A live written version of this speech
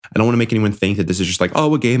I don't want to make anyone think that this is just like,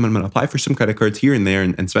 oh, a game. I'm going to apply for some credit cards here and there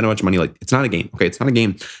and spend a bunch of money. Like, it's not a game. Okay. It's not a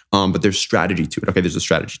game. But there's strategy to it. Okay. There's a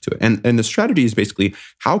strategy to it. And the strategy is basically,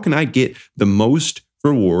 how can I get the most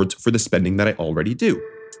rewards for the spending that I already do?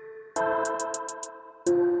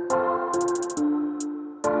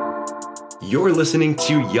 You're listening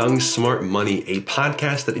to Young Smart Money, a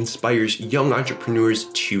podcast that inspires young entrepreneurs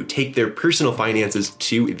to take their personal finances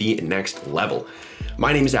to the next level.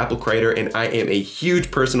 My name is Apple Kreider, and I am a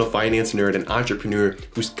huge personal finance nerd and entrepreneur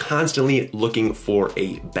who's constantly looking for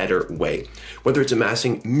a better way. Whether it's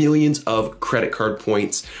amassing millions of credit card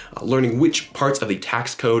points, learning which parts of the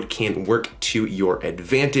tax code can work to your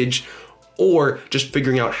advantage, or just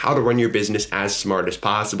figuring out how to run your business as smart as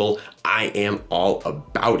possible, I am all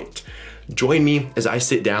about it. Join me as I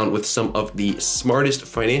sit down with some of the smartest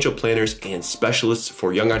financial planners and specialists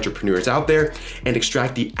for young entrepreneurs out there and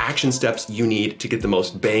extract the action steps you need to get the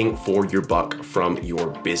most bang for your buck from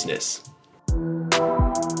your business.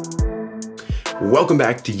 Welcome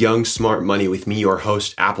back to Young Smart Money with me, your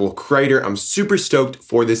host, Apple Kreider. I'm super stoked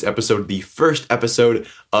for this episode, the first episode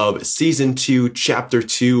of season 2, chapter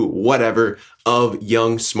 2, whatever, of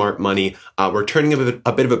Young Smart Money. We're turning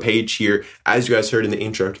a bit of a page here. As you guys heard in the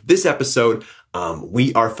intro to this episode,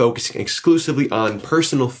 we are focusing exclusively on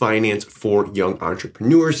personal finance for young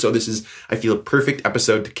entrepreneurs. So this is, I feel, a perfect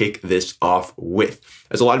episode to kick this off with.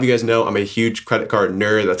 As a lot of you guys know, I'm a huge credit card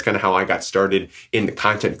nerd. That's kind of how I got started in the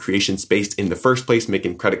content creation space in the first place,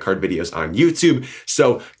 making credit card videos on YouTube.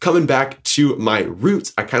 So coming back to my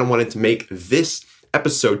roots, I kind of wanted to make this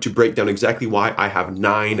episode to break down exactly why I have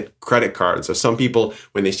 9 credit cards. So some people,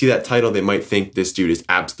 when they see that title, they might think this dude is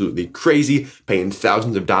absolutely crazy, paying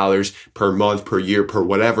thousands of dollars per month, per year, per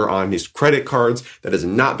whatever on his credit cards. That is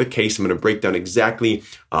not the case. I'm going to break down exactly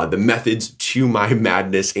the methods to my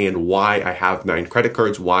madness and why I have 9 credit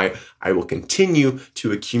cards, why I will continue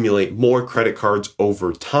to accumulate more credit cards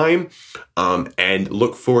over time, and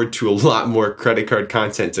look forward to a lot more credit card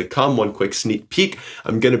content to come. One quick sneak peek.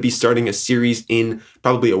 I'm going to be starting a series in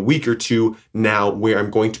probably a week or two now where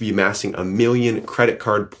I'm going to be amassing 1 million credit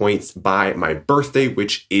card points by my birthday,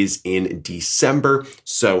 which is in December.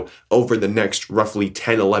 So over the next roughly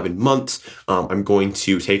 10, 11 months, I'm going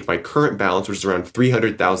to take my current balance, which is around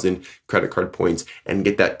 300,000 credit card points, and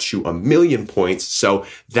get that to 1 million points. So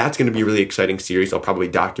that's going to be a really exciting series. I'll probably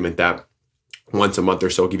document that once a month or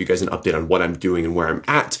so. I'll give you guys an update on what I'm doing and where I'm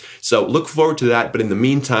at. So look forward to that. But in the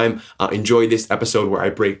meantime, enjoy this episode where I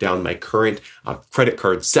break down my current credit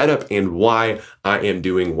card setup and why I am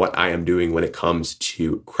doing what I am doing when it comes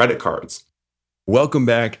to credit cards. Welcome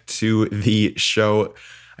back to the show.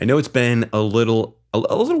 I know it's been a little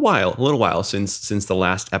while since the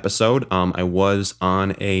last episode. I was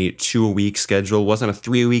on a 2-a-week schedule. Wasn't a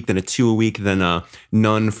 3-a-week, then a 2-a-week, then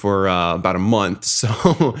none for about a month.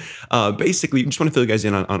 So basically, just want to fill you guys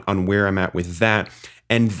in on where I'm at with that.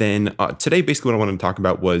 And then today, basically, what I wanted to talk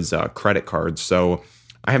about was credit cards. So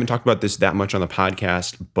I haven't talked about this that much on the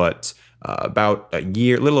podcast, but about a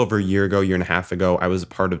little over a year ago, year and a half ago, I was a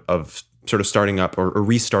part of sort of starting up or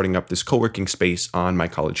restarting up this co-working space on my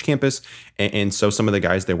college campus. And so some of the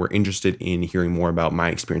guys that were interested in hearing more about my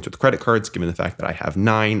experience with credit cards, given the fact that I have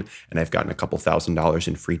 9 and I've gotten a couple $1,000s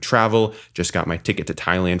in free travel, just got my ticket to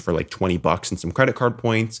Thailand for like $20 and some credit card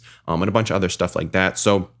points, and a bunch of other stuff like that.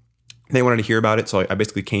 So they wanted to hear about it. So I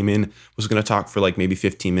basically came in, was going to talk for like maybe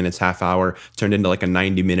 15 minutes, half hour, turned into like a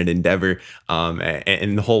 90-minute endeavor.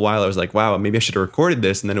 And the whole while I was like, wow, maybe I should have recorded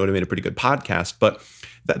this and then it would have made a pretty good podcast. But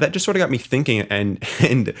that just sort of got me thinking and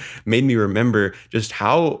made me remember just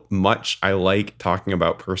how much I like talking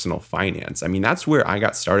about personal finance. I mean, that's where I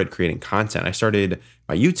got started creating content. I started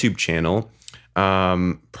my YouTube channel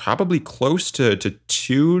probably close to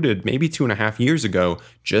 2 to maybe 2.5 years ago,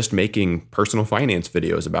 just making personal finance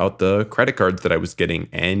videos about the credit cards that I was getting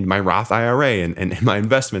and my Roth IRA and my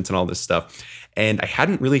investments and all this stuff. And I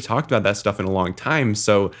hadn't really talked about that stuff in a long time.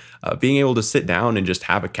 So being able to sit down and just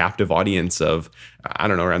have a captive audience of, I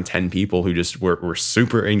don't know, around 10 people who just were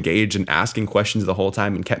super engaged and asking questions the whole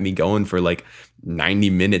time and kept me going for like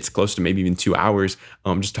 90 minutes, close to maybe even 2 hours,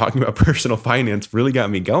 just talking about personal finance really got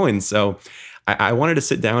me going. So I wanted to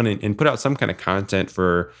sit down and put out some kind of content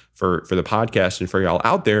for the podcast and for y'all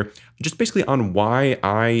out there, just basically on why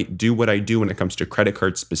I do what I do when it comes to credit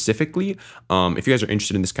cards specifically. If you guys are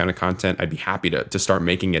interested in this kind of content, I'd be happy to start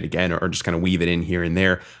making it again or just kind of weave it in here and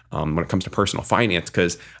there when it comes to personal finance.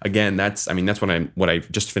 Because again, that's what I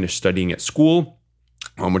just finished studying at school.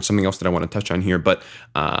 which is something else that I want to touch on here, but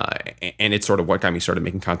and it's sort of what got me started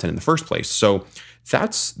making content in the first place. So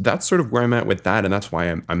that's sort of where I'm at with that, and that's why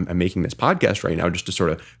I'm making this podcast right now, just to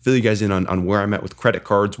sort of fill you guys in on where I'm at with credit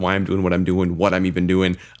cards, why I'm doing what I'm doing, what I'm even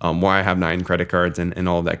doing, why I have 9 credit cards, and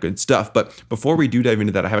all of that good stuff. But before we do dive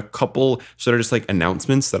into that, I have a couple sort of just like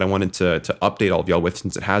announcements that I wanted to update all of y'all with,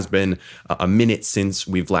 since it has been a minute since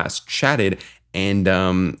we've last chatted. And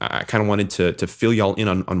I kind of wanted to fill y'all in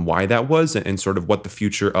on why that was, and sort of what the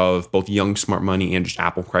future of both Young Smart Money and just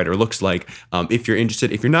Apple Crider looks like. If you're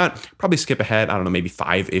interested, if you're not, probably skip ahead, I don't know, maybe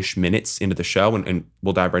 5-ish minutes into the show, and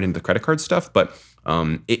we'll dive right into the credit card stuff. But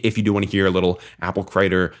if you do want to hear a little Apple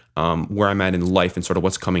Crider, where I'm at in life and sort of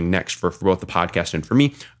what's coming next for both the podcast and for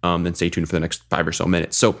me, then stay tuned for the next 5 or so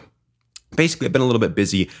minutes. So basically, I've been a little bit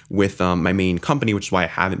busy with my main company, which is why I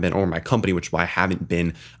haven't been, or my company, which is why I haven't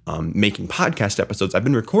been making podcast episodes. I've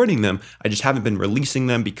been recording them. I just haven't been releasing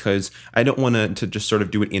them because I don't want to just sort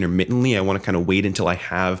of do it intermittently. I want to kind of wait until I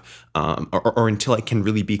have, or until I can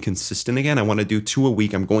really be consistent again. I want to do 2 a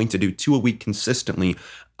week. I'm going to do 2 a week consistently.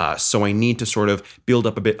 So I need to sort of build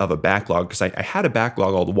up a bit of a backlog, because I had a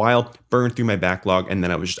backlog all the while, burned through my backlog, and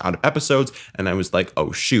then I was just out of episodes, and I was like,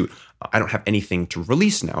 oh shoot, I don't have anything to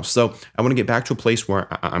release now. So I want to get back to a place where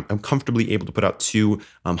I'm comfortably able to put out 2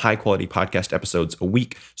 high quality podcast episodes a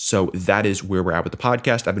week. So that is where we're at with the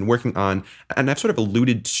podcast. I've been working on, and I've sort of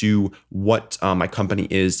alluded to what my company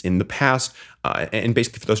is in the past. And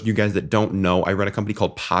basically, for those of you guys that don't know, I run a company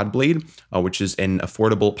called Podblade, which is an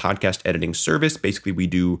affordable podcast editing service. Basically, we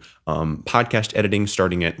do podcast editing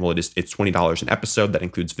starting at, well, it's $20 an episode. That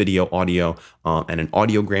includes video, audio, and an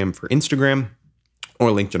audiogram for Instagram or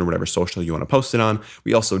LinkedIn or whatever social you want to post it on.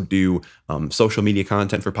 We also do social media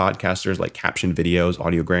content for podcasters, like caption videos,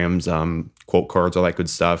 audiograms, quote cards, all that good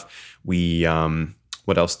stuff. We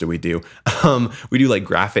what else do we do? We do like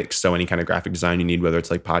graphics, so any kind of graphic design you need, whether it's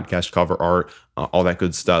like podcast cover art, all that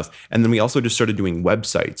good stuff. And then we also just started doing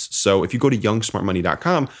websites. So if you go to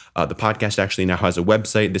youngsmartmoney.com, the podcast actually now has a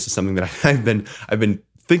website. This is something that I've been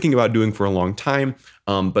thinking about doing for a long time.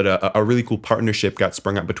 But a really cool partnership got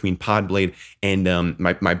sprung up between Podblade and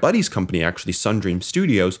my buddy's company, actually, Sundream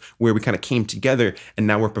Studios, where we kind of came together, and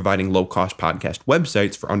now we're providing low-cost podcast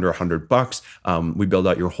websites for under $100. We build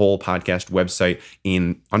out your whole podcast website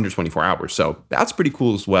in under 24 hours. So that's pretty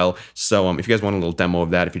cool as well. So if you guys want a little demo of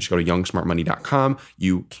that, if you just go to youngsmartmoney.com,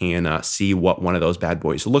 you can see what one of those bad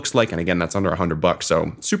boys looks like. And again, that's under $100.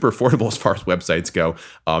 So super affordable as far as websites go.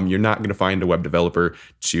 You're not going to find a web developer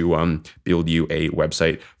to build you a website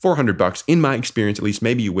for $100, in my experience, at least.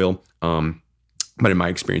 Maybe you will, but in my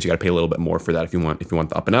experience, you got to pay a little bit more for that if you want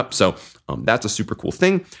the up and up. So that's a super cool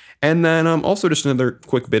thing. And then also just another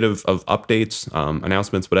quick bit of updates,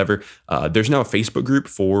 announcements, whatever. There's now a Facebook group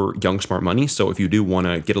for Young Smart Money. So if you do want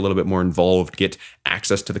to get a little bit more involved, get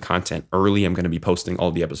access to the content early, I'm going to be posting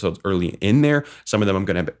all the episodes early in there. Some of them I'm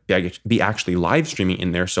going to be actually live streaming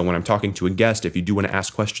in there. So when I'm talking to a guest, if you do want to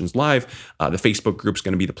ask questions live, the Facebook group is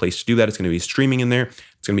going to be the place to do that. It's going to be streaming in there.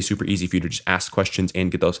 It's going to be super easy for you to just ask questions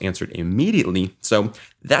and get those answered immediately. So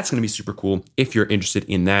that's going to be super cool if you're interested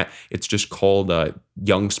in that. It's just called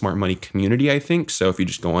Young Smart Money Community, I think. So if you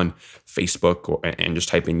just go on Facebook and just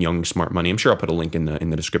type in Young Smart Money, I'm sure I'll put a link in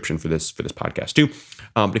the description for this podcast too.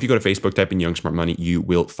 But if you go to Facebook, type in Young Smart Money, you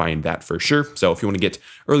will find that for sure. So if you want to get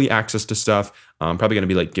early access to stuff, I'm probably going to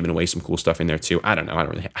be like giving away some cool stuff in there too. I don't know.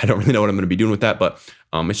 I don't really know what I'm going to be doing with that, but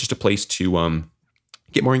it's just a place to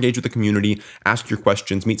get more engaged with the community, ask your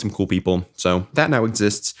questions, meet some cool people. So that now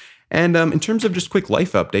exists. And in terms of just quick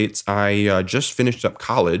life updates, I just finished up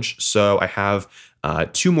college. So I have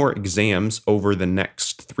 2 more exams over the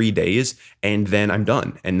next 3 days, and then I'm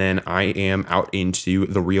done. And then I am out into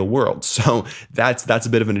the real world. So that's a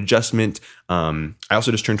bit of an adjustment. I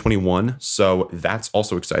also just turned 21, so that's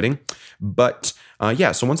also exciting. But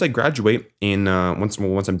yeah, so once I graduate once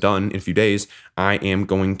I'm done in a few days, I am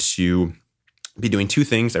going to be doing 2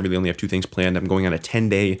 things. I really only have 2 things planned. I'm going on a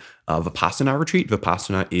 10-day Vipassana retreat.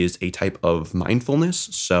 Vipassana is a type of mindfulness.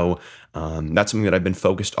 So that's something that I've been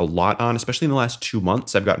focused a lot on, especially in the last 2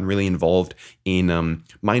 months. I've gotten really involved in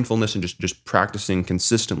mindfulness and just practicing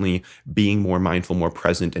consistently, being more mindful, more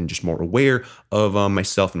present, and just more aware of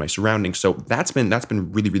myself and my surroundings. So that's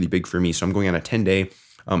been really, really big for me. So I'm going on a 10-day.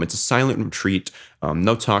 It's a silent retreat,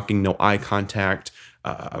 no talking, no eye contact.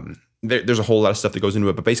 There's a whole lot of stuff that goes into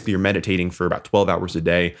it, but basically you're meditating for about 12 hours a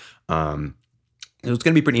day. it's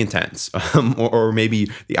going to be pretty intense, or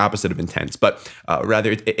maybe the opposite of intense, but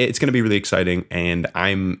rather it's going to be really exciting. And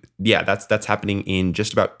that's happening in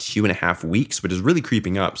just about 2.5 weeks, which is really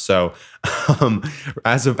creeping up. So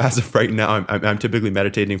as of right now, I'm typically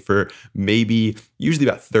meditating for usually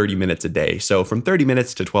about 30 minutes a day. So from 30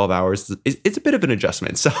 minutes to 12 hours, it's a bit of an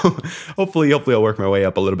adjustment. So hopefully I'll work my way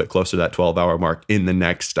up a little bit closer to that 12-hour mark in the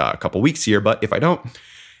next couple weeks here. But if I don't,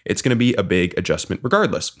 it's going to be a big adjustment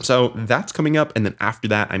regardless. So that's coming up. And then after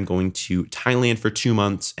that, I'm going to Thailand for 2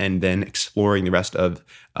 months and then exploring the rest of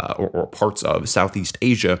or parts of Southeast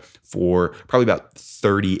Asia for probably about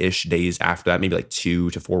 30-ish days after that, maybe like 2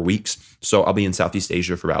 to 4 weeks. So I'll be in Southeast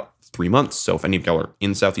Asia for about 3 months. So if any of y'all are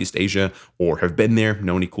in Southeast Asia or have been there,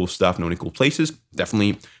 know any cool stuff, know any cool places,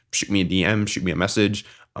 definitely shoot me a DM, shoot me a message.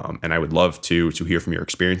 And I would love to hear from your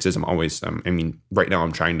experiences. I'm always, right now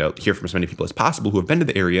I'm trying to hear from as many people as possible who have been to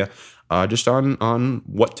the area, just on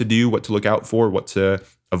what to do, what to look out for, what to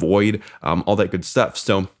avoid, all that good stuff.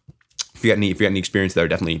 So if you got any experience there,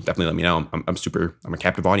 definitely let me know. I'm a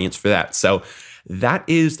captive audience for that. So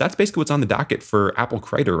that's basically what's on the docket for Apple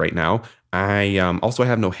Crider right now. I also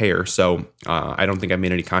have no hair, so I don't think I've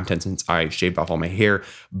made any content since I shaved off all my hair,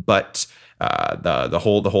 but the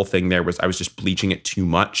whole thing there was I was just bleaching it too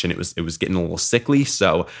much and it was getting a little sickly.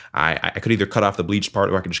 So I could either cut off the bleached part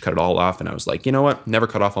or I could just cut it all off. And I was like, you know what? Never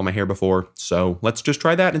cut off all my hair before. So let's just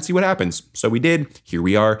try that and see what happens. So we did. Here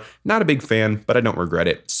we are. Not a big fan, but I don't regret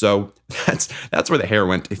it. So that's where the hair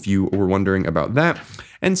went, if you were wondering about that.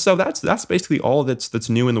 And so that's basically all that's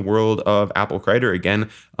new in the world of Apple Crider. Again,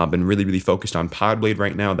 I've been really focused on Podblade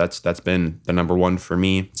right now. That's been the number one for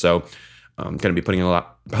me. So I'm going to be putting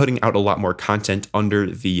out a lot more content under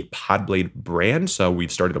the Podblade brand. So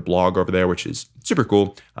we've started a blog over there, which is super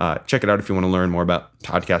cool. Check it out if you want to learn more about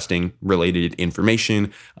podcasting related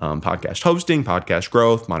information, podcast hosting, podcast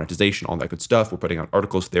growth, monetization, all that good stuff. We're putting out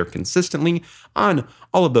articles there consistently on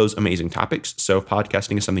all of those amazing topics. So if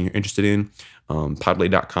podcasting is something you're interested in,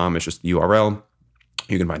 podblade.com is just the URL.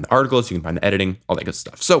 You can find the articles, you can find the editing, all that good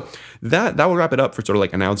stuff. So that will wrap it up for sort of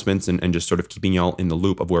like announcements and just sort of keeping y'all in the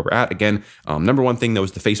loop of where we're at. Again, number one thing though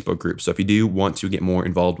is the Facebook group. So if you do want to get more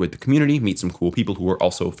involved with the community, meet some cool people who are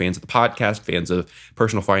also fans of the podcast, fans of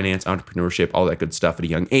personal finance, entrepreneurship, all that good stuff at a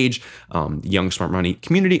young age, Young Smart Money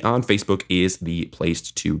community on Facebook is the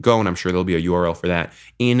place to go. And I'm sure there'll be a URL for that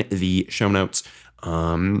in the show notes.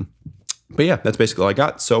 But yeah, that's basically all I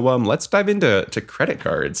got. So let's dive into credit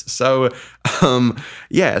cards. So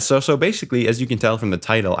so basically, as you can tell from the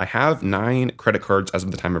title, I have 9 credit cards as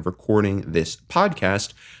of the time of recording this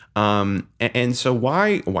podcast. And so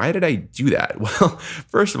why did I do that? Well,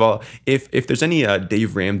 first of all, if there's any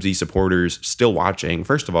Dave Ramsey supporters still watching,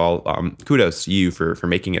 first of all, kudos to you for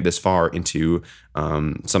making it this far into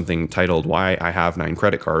something titled "Why I Have 9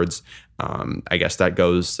 Credit Cards." I guess that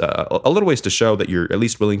goes a little ways to show that you're at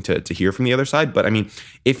least willing to hear from the other side. But I mean,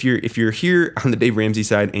 if you're here on the Dave Ramsey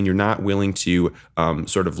side and you're not willing to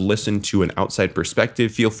sort of listen to an outside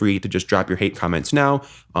perspective, feel free to just drop your hate comments now.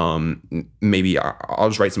 Maybe I'll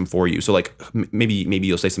just write some for you. So like maybe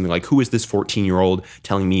you'll say something like, "Who is this 14-year-old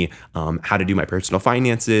telling me how to do my personal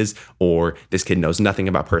finances?" Or "This kid knows nothing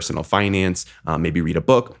about personal finance." Maybe read a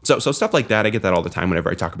book. So stuff like that. I get that all the time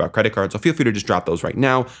whenever I talk about credit cards. So feel free to just drop those right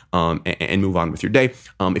now. And move on with your day.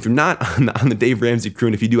 If you're not on the Dave Ramsey crew,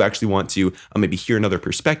 and if you do actually want to maybe hear another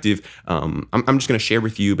perspective, I'm just going to share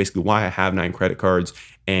with you basically why I have 9 credit cards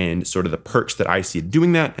and sort of the perks that I see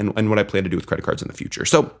doing that and what I plan to do with credit cards in the future.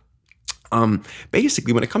 So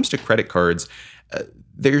basically, when it comes to credit cards,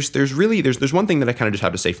 there's one thing that I kind of just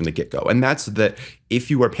have to say from the get-go, and that's that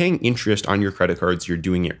if you are paying interest on your credit cards, you're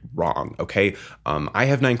doing it wrong, okay? I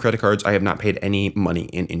have 9 credit cards. I have not paid any money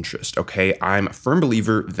in interest, okay? I'm a firm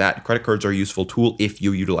believer that credit cards are a useful tool if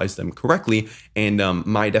you utilize them correctly, and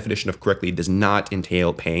my definition of correctly does not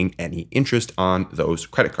entail paying any interest on those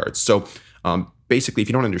credit cards. So basically, if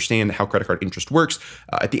you don't understand how credit card interest works,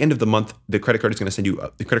 at the end of the month, the credit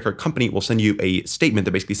card company will send you a statement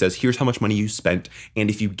that basically says, here's how much money you spent. And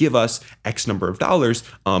if you give us X number of dollars,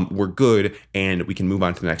 we're good and we can move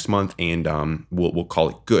on to the next month and we'll call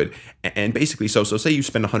it good. And basically, so say you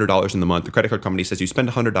spend $100 in the month, the credit card company says you spend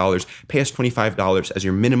 $100, pay us $25 as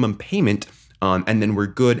your minimum payment. And then we're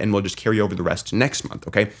good, and we'll just carry over the rest next month,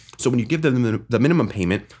 okay? So when you give them the minimum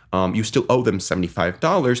payment, you still owe them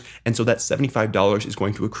 $75, and so that $75 is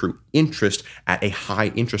going to accrue interest at a high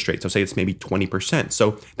interest rate. So say it's maybe 20%.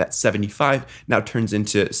 So that $75 now turns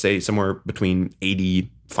into, say, somewhere between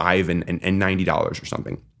 $85 and $90 or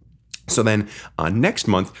something. So then next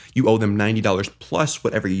month, you owe them $90 plus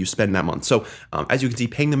whatever you spend that month. So as you can see,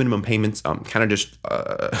 paying the minimum payments kind of just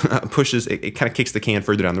pushes, it kind of kicks the can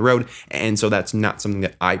further down the road. And so that's not something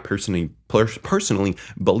that I personally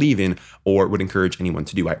believe in or would encourage anyone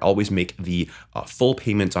to do. I always make the full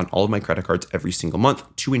payments on all of my credit cards every single month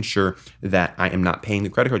to ensure that I am not paying the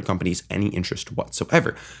credit card companies any interest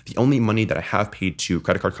whatsoever. The only money that I have paid to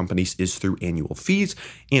credit card companies is through annual fees.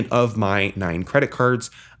 And of my 9 credit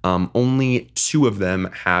cards, only 2 of them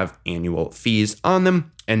have annual fees on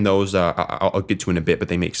them. And those I'll get to in a bit, but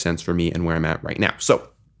they make sense for me and where I'm at right now. So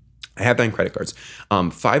I have 9 credit cards.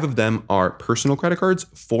 5 of them are personal credit cards.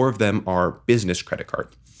 4 of them are business credit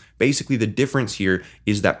cards. Basically, the difference here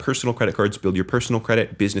is that personal credit cards build your personal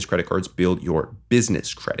credit. Business credit cards build your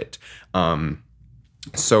business credit.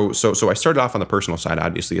 So I started off on the personal side,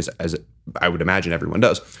 obviously, as I would imagine everyone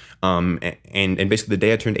does. And basically the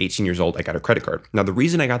day I turned 18 years old, I got a credit card. Now, the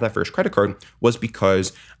reason I got that first credit card was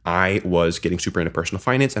because I was getting super into personal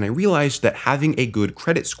finance, and I realized that having a good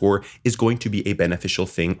credit score is going to be a beneficial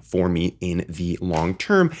thing for me in the long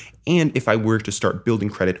term. And if I were to start building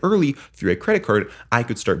credit early through a credit card, I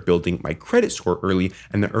could start building my credit score early.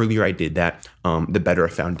 And the earlier I did that, the better a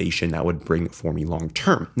foundation that would bring for me long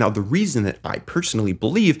term. Now, the reason that I personally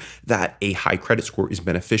believe that a high credit score is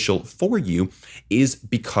beneficial for you is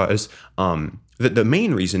because the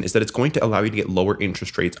main reason is that it's going to allow you to get lower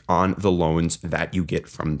interest rates on the loans that you get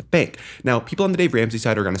from the bank. Now, people on the Dave Ramsey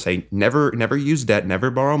side are going to say, never use debt, never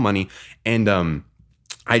borrow money. And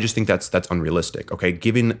I just think that's unrealistic. Okay,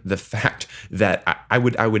 given the fact that I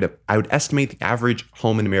would estimate the average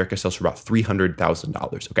home in America sells for about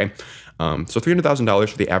 $300,000. Okay, so $300,000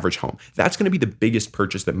 for the average home. That's going to be the biggest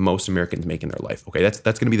purchase that most Americans make in their life. Okay, that's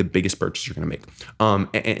going to be the biggest purchase you're going to make.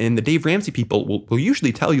 And the Dave Ramsey people will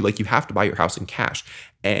usually tell you, like, you have to buy your house in cash,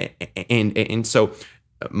 and so.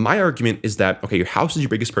 My argument is that, okay, your house is your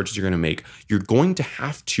biggest purchase you're going to make. You're going to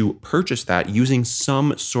have to purchase that using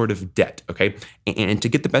some sort of debt, okay? And to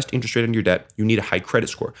get the best interest rate on your debt, you need a high credit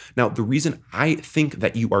score. Now, the reason I think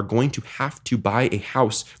that you are going to have to buy a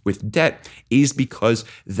house with debt is because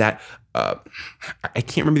that I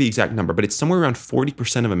can't remember the exact number, but it's somewhere around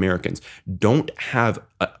 40% of Americans don't have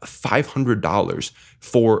 $500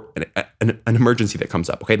 for an emergency that comes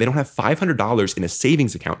up. Okay, they don't have $500 in a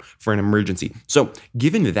savings account for an emergency. So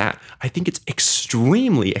given that, I think it's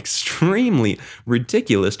extremely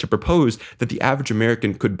ridiculous to propose that the average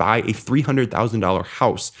American could buy a $300,000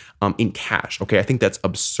 house in cash. Okay, I think that's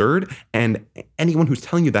absurd. And anyone who's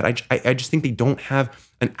telling you that, I just think they don't have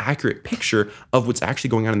an accurate picture of what's actually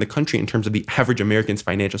going on in the country in terms of the average American's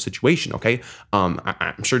financial situation, okay?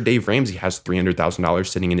 I'm sure Dave Ramsey has $300,000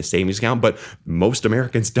 sitting in his savings account, but most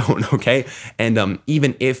Americans don't, okay? And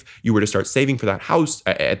even if you were to start saving for that house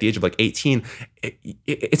at the age of like 18,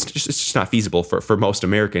 it's just not feasible for most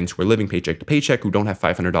Americans who are living paycheck to paycheck, who don't have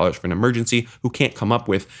 $500 for an emergency, who can't come up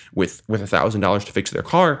with $1,000 to fix their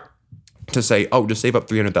car, to say, oh, just save up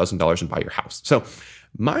 $300,000 and buy your house. So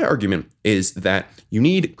my argument is that you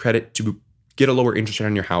need credit to get a lower interest rate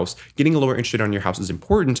on your house. Getting a lower interest rate on your house is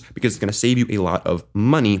important because it's going to save you a lot of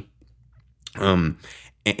money. And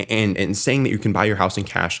saying that you can buy your house in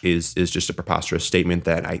cash is just a preposterous statement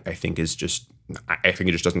that I think is just, I think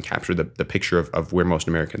it just doesn't capture the picture of where most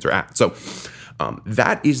Americans are at. So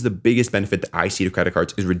that is the biggest benefit that I see to credit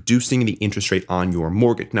cards, is reducing the interest rate on your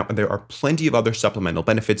mortgage. Now, there are plenty of other supplemental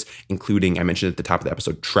benefits, including, I mentioned at the top of the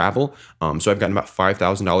episode, travel. So I've gotten about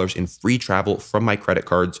 $5,000 in free travel from my credit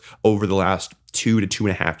cards over the last 2 to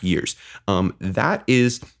 2.5 years. That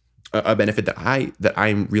is a benefit that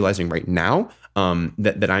I'm realizing right now,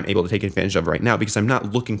 that I'm able to take advantage of right now, because I'm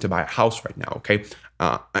not looking to buy a house right now. Okay.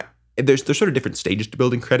 There's sort of different stages to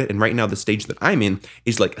building credit. And right now, the stage that I'm in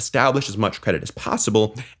is like establish as much credit as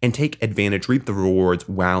possible and take advantage, reap the rewards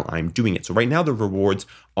while I'm doing it. So right now, the rewards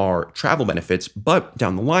are travel benefits, but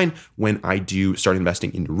down the line, when I do start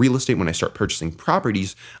investing into real estate, when I start purchasing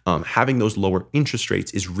properties, having those lower interest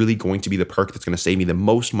rates is really going to be the perk that's going to save me the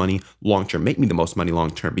most money long-term, make me the most money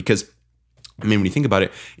long-term. Because I mean, when you think about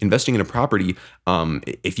it, investing in a property,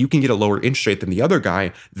 if you can get a lower interest rate than the other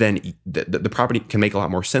guy, then the property can make a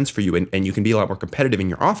lot more sense for you, and you can be a lot more competitive in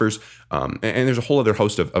your offers. And there's a whole other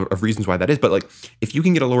host of reasons why that is. But like, if you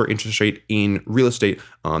can get a lower interest rate in real estate,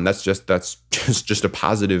 that's just a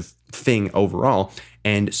positive thing overall.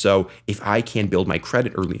 And so if I can build my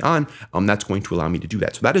credit early on, that's going to allow me to do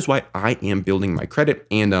that. So that is why I am building my credit,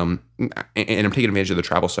 and I'm taking advantage of the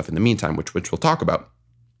travel stuff in the meantime, which we'll talk about.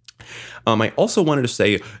 I also wanted to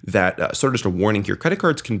say that, sort of just a warning here, credit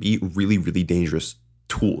cards can be really, really dangerous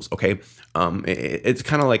tools. Okay. It's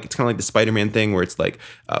kind of like the Spider-Man thing where it's like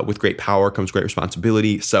with great power comes great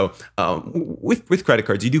responsibility. So with credit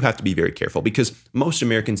cards, you do have to be very careful because most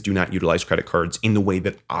Americans do not utilize credit cards in the way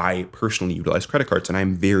that I personally utilize credit cards, and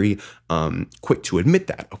I'm very quick to admit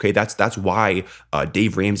that. Okay, that's why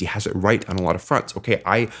Dave Ramsey has it right on a lot of fronts. Okay,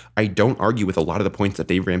 I don't argue with a lot of the points that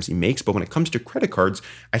Dave Ramsey makes, but when it comes to credit cards,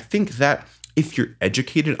 I think that if you're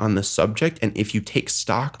educated on the subject and if you take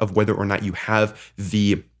stock of whether or not you have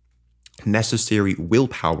the necessary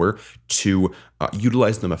willpower to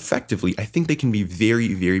utilize them effectively, I think they can be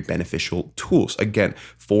very, very beneficial tools. Again,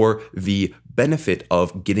 for the benefit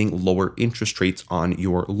of getting lower interest rates on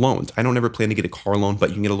your loans. I don't ever plan to get a car loan, but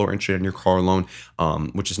you can get a lower interest rate on your car loan,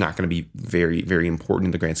 which is not going to be very, very important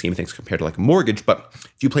in the grand scheme of things compared to like a mortgage. But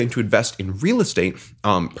if you plan to invest in real estate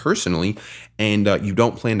personally, and you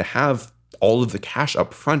don't plan to have all of the cash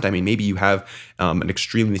up front. I mean, maybe you have an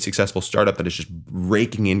extremely successful startup that is just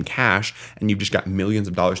raking in cash and you've just got millions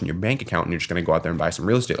of dollars in your bank account and you're just going to go out there and buy some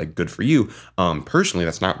real estate. Like, good for you. Personally,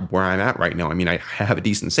 that's not where I'm at right now. I mean, I have a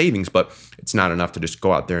decent savings, but it's not enough to just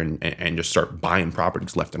go out there and just start buying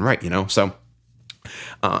properties left and right, So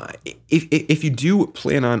if you do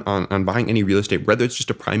plan on buying any real estate, whether it's just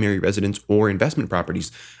a primary residence or investment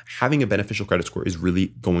properties, having a beneficial credit score is really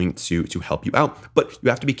going to help you out. But you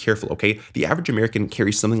have to be careful, okay? The average American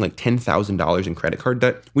carries something like $10,000 in credit card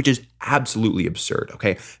debt, which is absolutely absurd,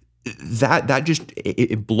 okay? That just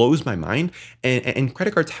it blows my mind. And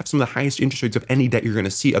credit cards have some of the highest interest rates of any debt you're going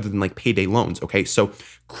to see other than like payday loans. Okay, so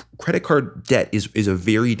credit card debt is a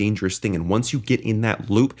very dangerous thing, and once you get in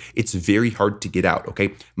that loop, it's very hard to get out.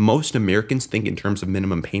 Okay, most Americans think in terms of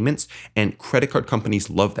minimum payments, and credit card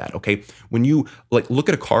companies love that. Okay, when you like look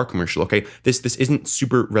at a car commercial, okay, this isn't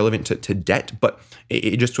super relevant to debt, but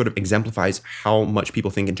it just sort of exemplifies how much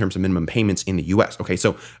people think in terms of minimum payments in the U.S. Okay,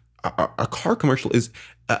 so a car commercial is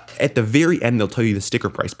at the very end, they'll tell you the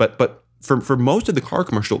sticker price, but for most of the car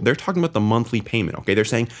commercial, they're talking about the monthly payment. Okay, they're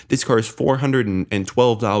saying this car is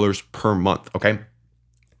 $412 per month. Okay.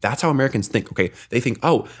 That's how Americans think, okay? They think,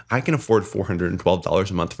 oh, I can afford $412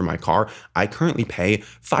 a month for my car. I currently pay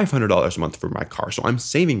 $500 a month for my car, so I'm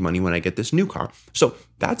saving money when I get this new car. So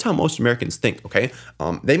that's how most Americans think, okay?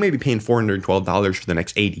 They may be paying $412 for the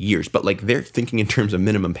next 80 years, but like they're thinking in terms of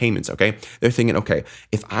minimum payments, okay? They're thinking, okay,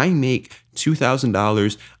 if I make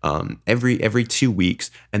 $2,000 every 2 weeks,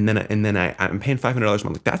 and then I'm paying $500 a month.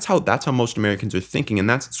 Like that's how most Americans are thinking, and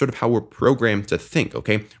that's sort of how we're programmed to think.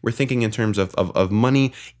 Okay, we're thinking in terms of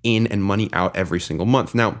money in and money out every single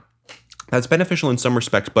month. Now, that's beneficial in some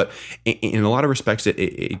respects, but in a lot of respects,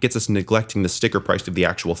 it gets us neglecting the sticker price of the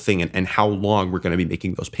actual thing and how long we're going to be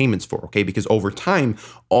making those payments for, okay? Because over time,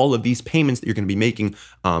 all of these payments that you're going to be making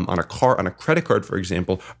on a credit card, for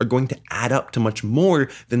example, are going to add up to much more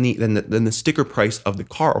than the sticker price of the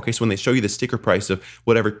car, okay? So when they show you the sticker price of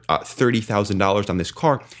whatever $30,000 on this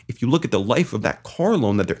car, if you look at the life of that car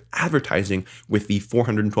loan that they're advertising with the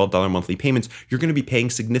 $412 monthly payments, you're going to be paying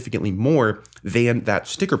significantly more than that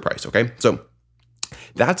sticker price, okay? So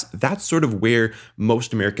that's sort of where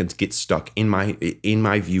most Americans get stuck in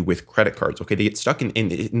my view with credit cards. Okay, they get stuck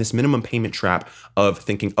in this minimum payment trap of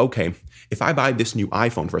thinking, okay, if I buy this new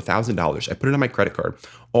iPhone for $1,000, I put it on my credit card.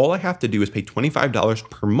 All I have to do is pay $25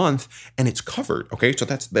 per month, and it's covered. Okay, so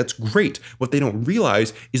that's great. What they don't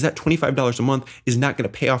realize is that $25 a month is not going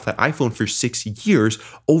to pay off that iPhone for 6 years,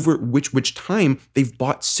 over which time they've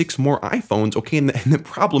bought 6 more iPhones. Okay, and the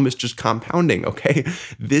problem is just compounding. Okay,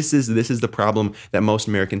 this is the problem that most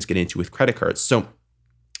Americans get into with credit cards. So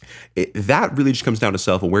that really just comes down to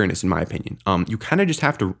self-awareness, in my opinion. You kind of just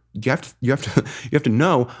have to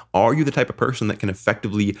know, are you the type of person that can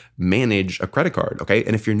effectively manage a credit card? Okay,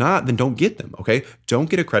 and if you're not, then don't get them. Okay, don't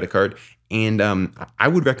get a credit card. And I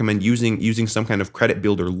would recommend using some kind of credit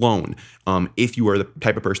builder loan if you are the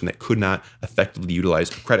type of person that could not effectively utilize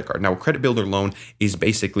a credit card. Now, a credit builder loan is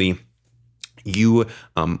basically you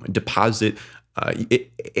deposit.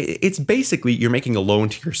 It's basically you're making a loan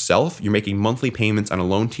to yourself. You're making monthly payments on a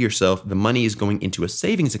loan to yourself. The money is going into a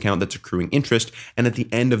savings account that's accruing interest. And at the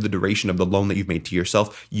end of the duration of the loan that you've made to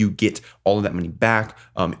yourself, you get all of that money back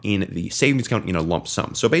in the savings account in a lump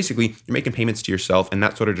sum. So basically, you're making payments to yourself, and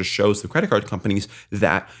that sort of just shows the credit card companies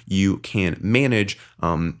that you can manage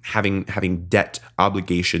having debt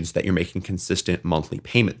obligations that you're making consistent monthly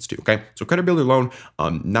payments to. Okay, so credit builder loan,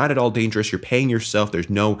 not at all dangerous. You're paying yourself. There's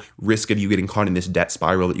no risk of you getting caught in this debt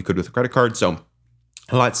spiral that you could with a credit card. So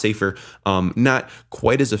a lot safer, not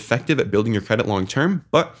quite as effective at building your credit long term,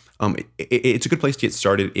 but it's a good place to get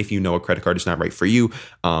started if you know a credit card is not right for you.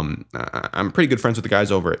 I'm pretty good friends with the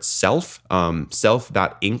guys over at Self.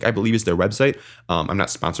 Self.inc, I believe, is their website. I'm not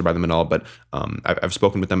sponsored by them at all, but I've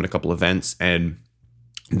spoken with them at a couple events, and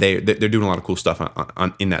they're doing a lot of cool stuff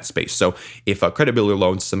in that space. So if credit builder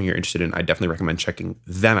loans is something you're interested in, I definitely recommend checking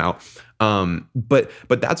them out. But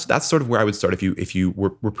that's sort of where I would start if you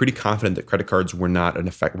were pretty confident that credit cards were not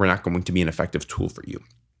going to be an effective tool for you.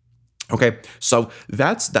 Okay, so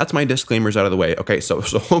that's my disclaimers out of the way. Okay, so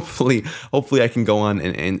hopefully I can go on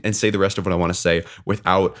and say the rest of what I want to say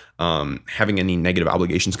without having any negative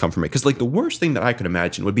obligations come from it. Because like the worst thing that I could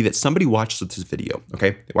imagine would be that somebody watches this video.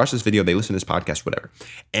 Okay, they watch this video, they listen to this podcast, whatever,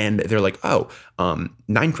 and they're like,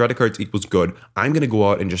 9 credit cards equals good. I'm gonna go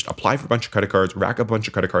out and just apply for a bunch of credit cards, rack up a bunch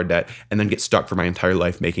of credit card debt, and then get stuck for my entire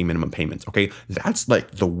life making minimum payments. Okay, that's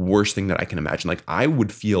like the worst thing that I can imagine. Like I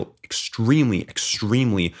would feel extremely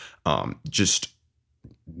just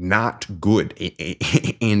not good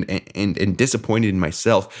and disappointed in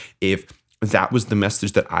myself if that was the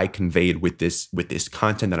message that I conveyed with this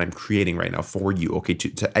content that I'm creating right now for you, okay,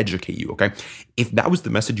 to educate you, okay? If that was the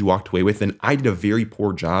message you walked away with, then I did a very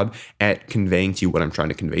poor job at conveying to you what I'm trying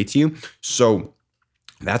to convey to you. So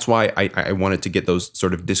that's why I wanted to get those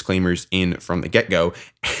sort of disclaimers in from the get-go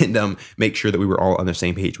and make sure that we were all on the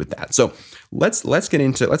same page with that. So let's get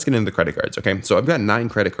into the credit cards. Okay, so I've got 9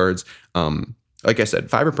 credit cards. Like I said,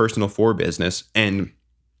 5 are personal, 4 are business, and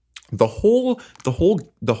the whole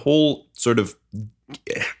sort of,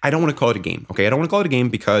 I don't want to call it a game. Okay, I don't want to call it a game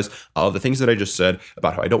because of the things that I just said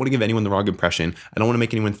about how I don't want to give anyone the wrong impression. I don't want to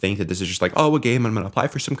make anyone think that this is just like, a game. I'm going to apply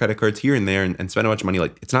for some credit cards here and there and spend a bunch of money.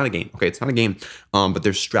 Like it's not a game. Okay, it's not a game. But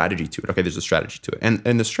there's strategy to it. Okay, there's a strategy to it,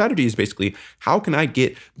 and the strategy is basically how can I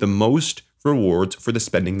get the most rewards for the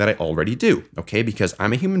spending that I already do, okay? Because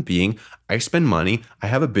I'm a human being, I spend money, I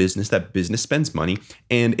have a business, that business spends money,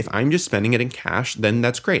 and if I'm just spending it in cash, then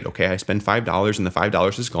that's great, okay? I spend $5 and the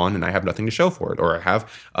 $5 is gone and I have nothing to show for it, or I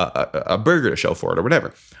have a burger to show for it, or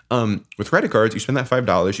whatever. With credit cards, you spend that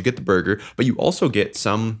 $5, you get the burger, but you also get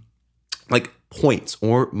some like points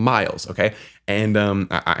or miles, okay? And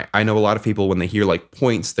I know a lot of people, when they hear like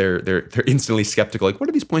points, they're instantly skeptical, like what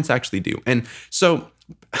do these points actually do? And so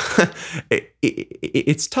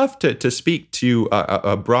it's tough to speak to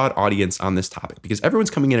a broad audience on this topic because everyone's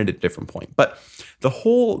coming in at a different point. But the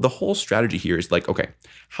whole strategy here is like, okay,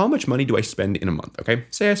 how much money do I spend in a month? Okay,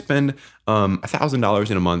 say I spend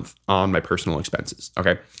 $1,000 in a month on my personal expenses.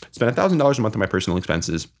 Okay, spend $1,000 a month on my personal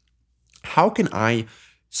expenses. How can I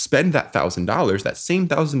spend that $1,000, that same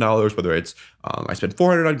 $1,000, whether it's I spend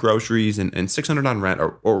 $400 on groceries and $600 on rent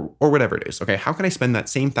or whatever it is? Okay, how can I spend that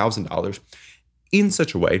same $1,000 in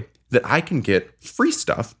such a way that I can get free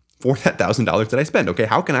stuff for that $1,000 that I spend? Okay,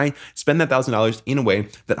 how can I spend that $1,000 in a way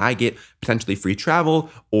that I get potentially free travel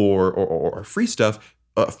or free stuff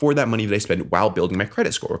for that money that I spend while building my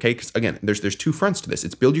credit score? Okay, because again, there's 2 fronts to this.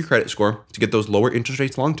 It's build your credit score to get those lower interest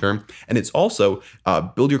rates long term, and it's also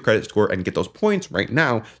build your credit score and get those points right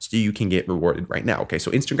now so you can get rewarded right now. Okay,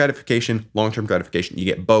 so instant gratification, long term gratification, you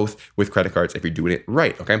get both with credit cards if you're doing it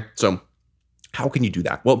right. Okay, so how can you do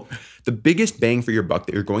that? Well, the biggest bang for your buck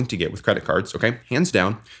that you're going to get with credit cards, okay, hands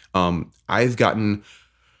down, I've gotten,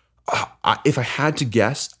 if I had to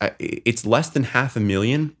guess, it's less than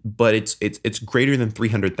 $500,000, but it's greater than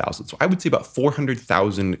 300,000. So I would say about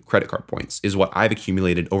 400,000 credit card points is what I've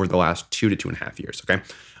accumulated over the last 2 to 2.5 years. Okay.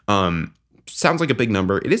 Sounds like a big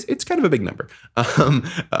number. It's kind of a big number.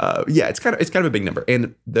 It's kind of a big number.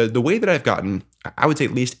 And the way that I've gotten, I would say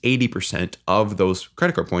at least 80% of those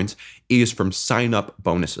credit card points is from sign up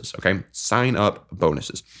bonuses. Okay. Sign up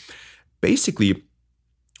bonuses. Basically,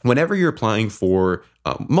 whenever you're applying for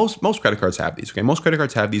most credit cards have these. Okay, most credit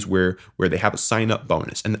cards have these where they have a sign up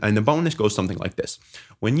bonus, and the bonus goes something like this: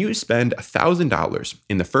 when you spend $1,000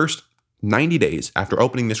 in the first 90 days after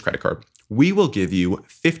opening this credit card, we will give you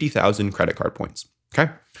 50,000 credit card points.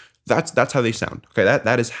 Okay, that's how they sound. Okay,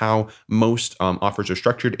 that is how most offers are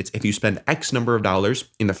structured. It's if you spend X number of dollars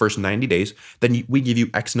in the first 90 days, then we give you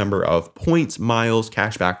X number of points, miles,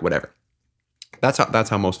 cash back, whatever. That's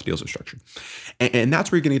how most deals are structured. And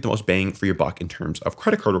that's where you're going to get the most bang for your buck in terms of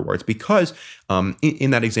credit card rewards, because in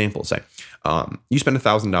that example, say you spend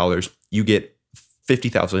 $1,000, you get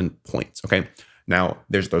 50,000 points. Okay. Now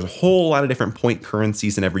there's a whole lot of different point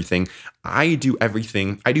currencies and everything. I do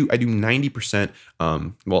everything. I do 90%.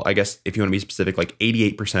 Well, I guess if you want to be specific, like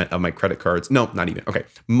 88% of my credit cards. No, not even. Okay.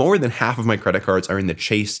 More than half of my credit cards are in the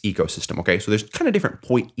Chase ecosystem. Okay. So there's kind of different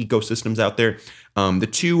point ecosystems out there. The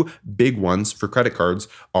 2 big ones for credit cards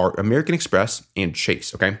are American Express and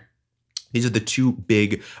Chase. Okay. These are the two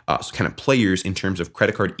big kind of players in terms of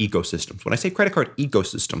credit card ecosystems. When I say credit card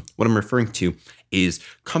ecosystem, what I'm referring to is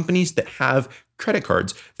companies that have credit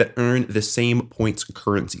cards that earn the same points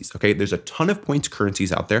currencies. Okay, there's a ton of points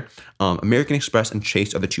currencies out there. American Express and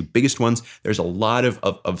Chase are the two biggest ones. There's a lot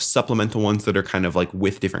of supplemental ones that are kind of like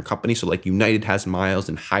with different companies. So like United has miles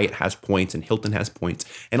and Hyatt has points and Hilton has points.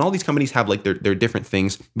 And all these companies have like their different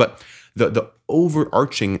things. But the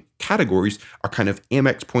overarching categories are kind of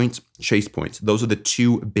Amex points, Chase points. Those are the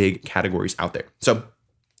two big categories out there. So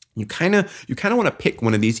you kind of want to pick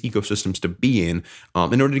one of these ecosystems to be in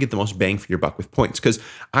order to get the most bang for your buck with points. Because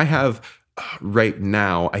I have right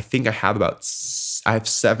now, I think I have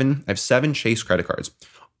seven Chase credit cards.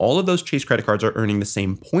 All of those Chase credit cards are earning the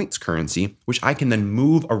same points currency, which I can then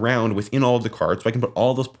move around within all of the cards. So I can put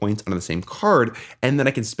all those points on the same card, and then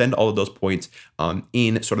I can spend all of those points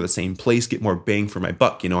in sort of the same place, get more bang for my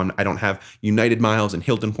buck. I don't have United miles and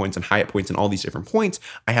Hilton points and Hyatt points and all these different points.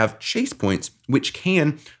 I have Chase points, which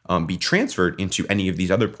can be transferred into any of these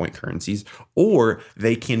other point currencies, or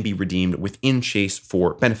they can be redeemed within Chase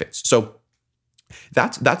for benefits. So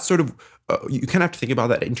that's sort of you kind of have to think about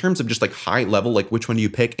that in terms of just like high level, like which one do you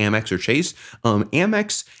pick, Amex or Chase?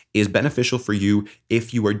 Amex is beneficial for you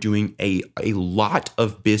if you are doing a lot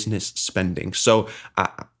of business spending. So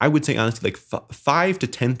I would say honestly, like $5,000 to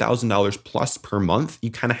 $10,000 plus per month,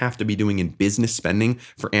 you kind of have to be doing in business spending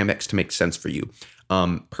for Amex to make sense for you.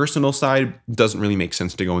 Personal side doesn't really make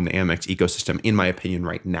sense to go in the Amex ecosystem, in my opinion,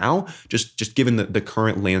 right now, just given the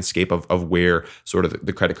current landscape of where sort of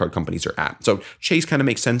the credit card companies are at. So Chase kind of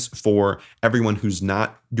makes sense for everyone who's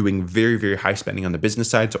not doing very, very high spending on the business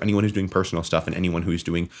side. So anyone who's doing personal stuff and anyone who's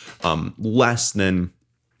doing less than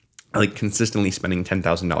like consistently spending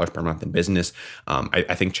 $10,000 per month in business.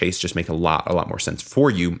 I think Chase just makes a lot more sense for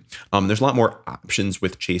you. There's a lot more options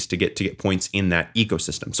with Chase to get points in that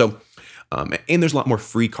ecosystem. So and there's a lot more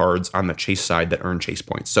free cards on the Chase side that earn Chase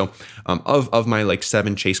points. So of my like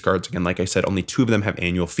 7 Chase cards, again, like I said, only 2 of them have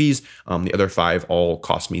annual fees. The other 5 all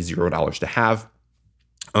cost me $0 to have.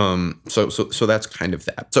 So that's kind of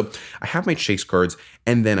that. So I have my Chase cards,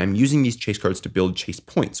 and then I'm using these Chase cards to build Chase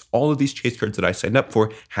points. All of these Chase cards that I signed up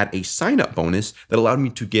for had a sign-up bonus that allowed me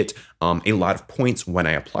to get a lot of points when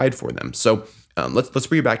I applied for them. So let's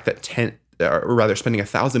bring it back to that or rather spending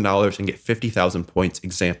 $1,000 and get 50,000 points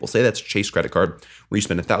example. Say that's a Chase credit card where you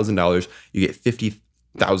spend $1,000, you get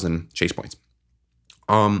 50,000 Chase points.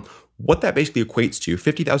 What that basically equates to,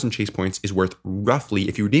 50,000 Chase points is worth roughly,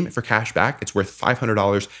 if you redeem it for cash back, it's worth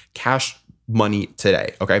 $500 cash money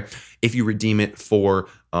today, okay? If you redeem it for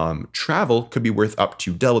travel, could be worth up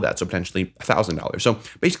to double that, so potentially $1,000. So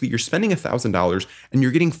basically, you're spending $1,000 and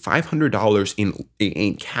you're getting $500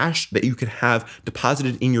 in cash that you could have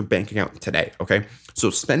deposited in your bank account today, okay? So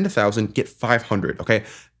spend $1,000, get $500, okay?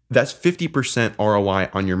 That's 50% ROI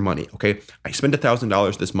on your money, okay? I spent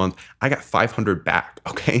 $1,000 this month, I got $500 back,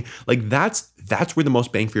 okay? Like that's where the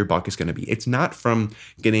most bang for your buck is gonna be. It's not from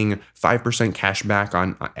getting 5% cash back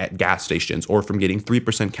at gas stations or from getting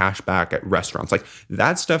 3% cash back at restaurants. Like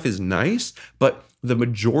that stuff is nice, but the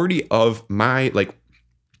majority of my like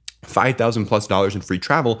 $5,000 plus in free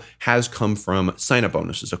travel has come from sign-up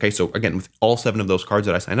bonuses. Okay, so again, with all 7 of those cards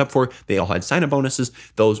that I signed up for, they all had sign-up bonuses.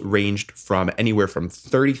 Those ranged from anywhere from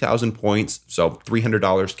 30,000 points, so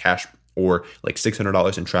 $300 cash or like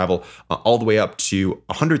 $600 in travel, all the way up to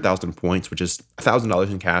 100,000 points, which is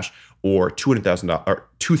 $1,000 in cash, or $200,000 or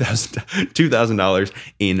 $2,000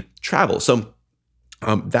 in travel. So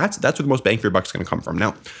that's where the most bang for your buck is going to come from.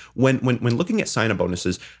 Now, when looking at sign-up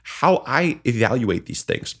bonuses, how I evaluate these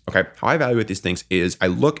things, okay? How I evaluate these things is I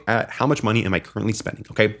look at how much money am I currently spending,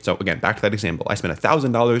 okay? So again, back to that example, I spent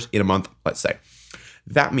 $1,000 in a month, let's say.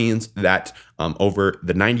 That means that over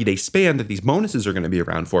the 90-day span that these bonuses are going to be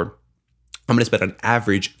around for, I'm going to spend on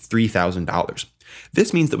average $3,000.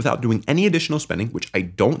 This means that without doing any additional spending, which I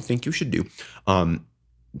don't think you should do,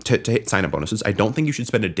 to hit sign-up bonuses. I don't think you should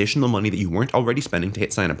spend additional money that you weren't already spending to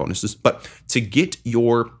hit sign-up bonuses. But to get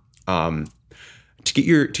your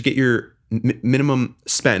minimum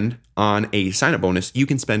spend on a sign-up bonus, you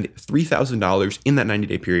can spend $3,000 in that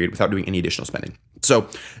 90-day period without doing any additional spending. So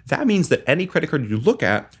that means that any credit card you look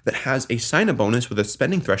at that has a sign-up bonus with a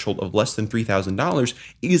spending threshold of less than $3,000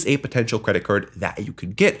 is a potential credit card that you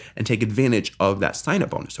could get and take advantage of that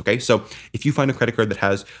sign-up bonus, okay? So if you find a credit card that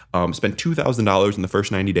has spent $2,000 in the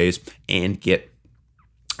first 90 days and get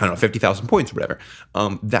I don't know, 50,000 points or whatever.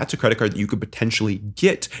 That's a credit card that you could potentially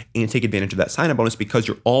get and take advantage of that sign-up bonus because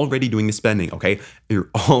you're already doing the spending, okay? You're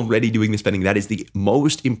already doing the spending. That is the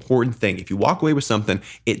most important thing. If you walk away with something,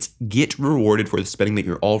 it's get rewarded for the spending that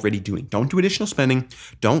you're already doing. Don't do additional spending.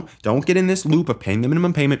 Don't get in this loop of paying the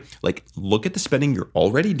minimum payment. Like, look at the spending you're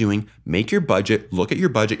already doing. Make your budget. Look at your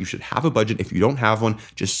budget. You should have a budget. If you don't have one,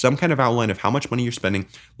 just some kind of outline of how much money you're spending.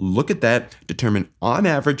 Look at that. Determine on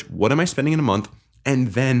average, what am I spending in a month? And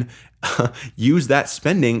then use that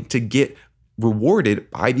spending to get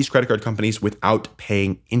rewarded by these credit card companies without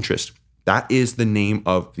paying interest. That is the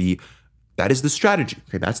strategy.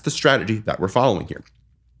 Okay, that's the strategy that we're following here.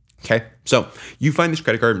 Okay, so you find this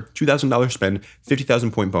credit card, $2,000 spend,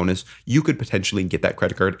 50,000 point bonus. You could potentially get that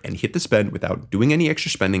credit card and hit the spend without doing any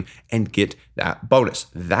extra spending and get that bonus.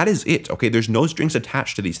 That is it. Okay, there's no strings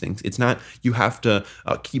attached to these things. It's not you have to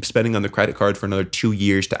keep spending on the credit card for another 2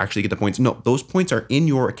 years to actually get the points. No, those points are in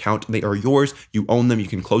your account. They are yours. You own them. You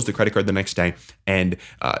can close the credit card the next day and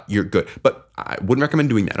you're good. But I wouldn't recommend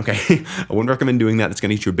doing that, okay? I wouldn't recommend doing that. It's going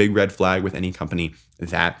to get you a big red flag with any company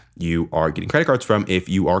that you are getting credit cards from if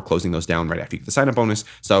you are closing those down right after you get the sign-up bonus.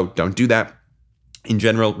 So don't do that. In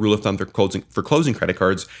general, rule of thumb for closing credit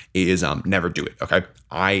cards is never do it, okay?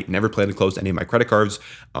 I never plan to close any of my credit cards.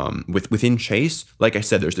 Within Chase, like I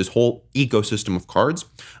said, there's this whole ecosystem of cards.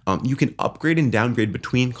 You can upgrade and downgrade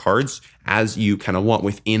between cards as you kind of want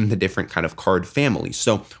within the different kind of card families.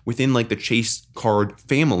 So within like the Chase card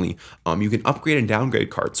family, you can upgrade and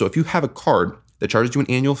downgrade cards. So if you have a card that charges you an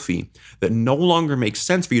annual fee that no longer makes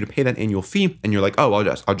sense for you to pay that annual fee, and you're like, oh,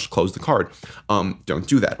 I'll just close the card. Don't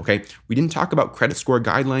do that, okay? We didn't talk about credit score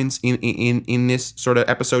guidelines in this sort of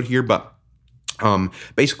episode here, but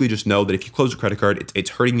basically just know that if you close a credit card, it's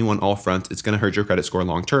hurting you on all fronts. It's going to hurt your credit score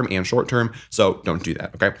long term and short term. So don't do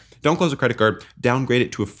that, okay? Don't close a credit card, downgrade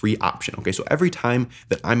it to a free option, okay? So every time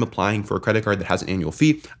that I'm applying for a credit card that has an annual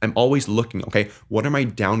fee, I'm always looking, okay, what are my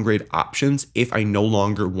downgrade options if I no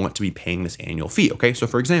longer want to be paying this annual fee, okay? So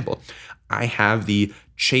for example, I have the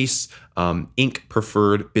Chase Inc.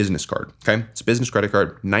 Preferred Business Card, okay? It's a business credit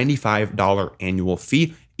card, $95 annual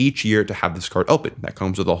fee each year to have this card open. That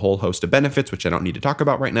comes with a whole host of benefits, which I don't need to talk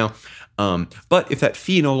about right now. But if that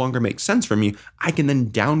fee no longer makes sense for me, I can then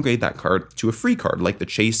downgrade that card to a free card, like the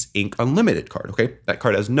Chase Inc. Unlimited card, okay? That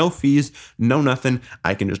card has no fees, no nothing.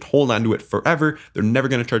 I can just hold on to it forever. They're never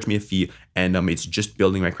going to charge me a fee, and it's just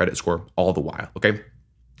building my credit score all the while, okay?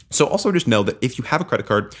 So also just know that if you have a credit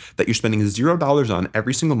card that you're spending $0 on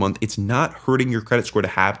every single month, it's not hurting your credit score to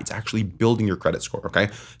have, it's actually building your credit score, okay?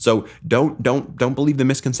 So don't believe the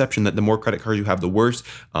misconception that the more credit cards you have, the worse.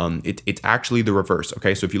 It's actually the reverse,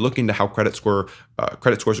 okay? So if you look into how credit scores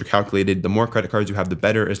are calculated, the more credit cards you have, the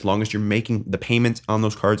better, as long as you're making the payments on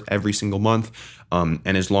those cards every single month.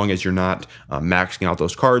 And as long as you're not maxing out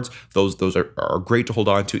those cards, those are great to hold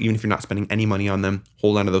on to. Even if you're not spending any money on them,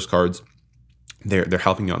 hold on to those cards. They're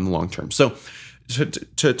helping you out in the long term. So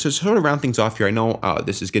to sort of round things off here, I know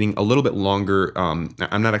this is getting a little bit longer. I'm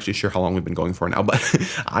not actually sure how long we've been going for now, but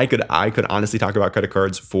I could honestly talk about credit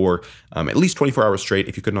cards for at least 24 hours straight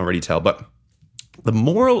if you couldn't already tell. But the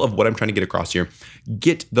moral of what I'm trying to get across here,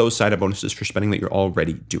 get those sign-up bonuses for spending that you're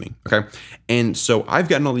already doing, okay? And so I've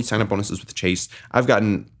gotten all these sign-up bonuses with Chase. I've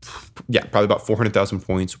gotten, probably about 400,000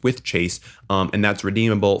 points with Chase, and that's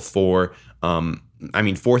redeemable for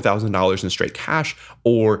 $4,000 in straight cash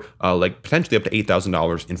or like potentially up to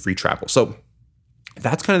 $8,000 in free travel. So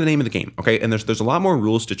that's kind of the name of the game, okay? And there's a lot more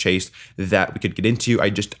rules to Chase that we could get into. I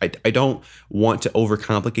don't want to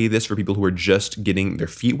overcomplicate this for people who are just getting their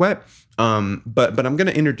feet wet. But I'm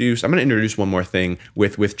gonna introduce one more thing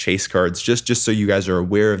with Chase cards, just so you guys are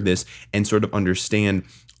aware of this and sort of understand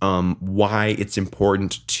why it's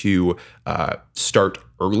important to start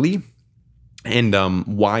early. And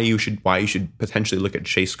why you should potentially look at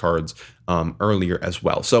Chase cards earlier as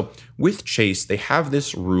well. So with Chase, they have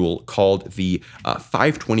this rule called the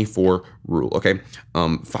 524 rule. Okay,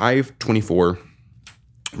 524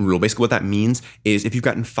 rule. Basically, what that means is if you've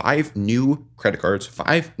gotten 5 new credit cards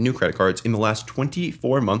in the last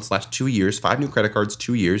 24 months, last 2 years, 5 new credit cards,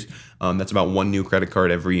 2 years. That's about 1 new credit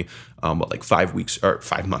card every 5 weeks or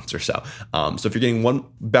 5 months or so. So if you're getting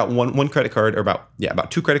one credit card, or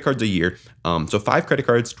about 2 credit cards a year, so 5 credit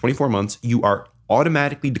cards, 24 months, you are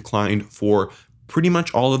automatically declined for pretty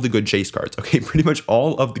much all of the good Chase cards, okay? Pretty much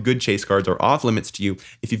all of the good Chase cards are off limits to you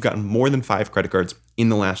if you've gotten more than 5 credit cards in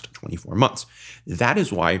the last 24 months. That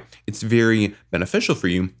is why it's very beneficial for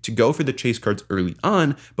you to go for the Chase cards early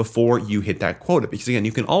on before you hit that quota. Because again,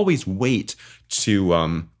 you can always wait to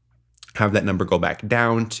have that number go back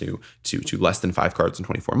down to less than 5 cards in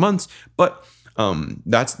 24 months. But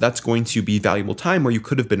that's going to be valuable time where you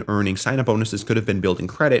could have been earning sign-up bonuses, could have been building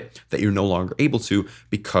credit that you're no longer able to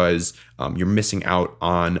because you're missing out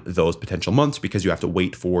on those potential months because you have to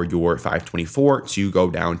wait for your 524 to go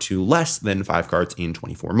down to less than 5 cards in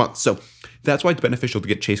 24 months. So that's why it's beneficial to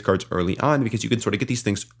get Chase cards early on, because you can sort of get these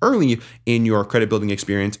things early in your credit building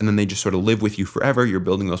experience, and then they just sort of live with you forever. You're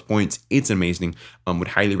building those points. It's amazing. Would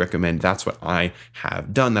highly recommend. That's what I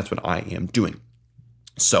have done. That's what I am doing.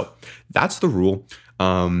 So that's the rule.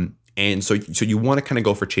 And so you want to kind of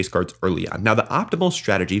go for Chase cards early on. Now, the optimal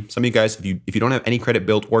strategy, some of you guys, if you don't have any credit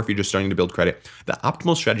built, or if you're just starting to build credit, the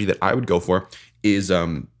optimal strategy that I would go for is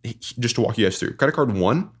just to walk you guys through. Credit card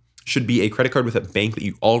 1 should be a credit card with a bank that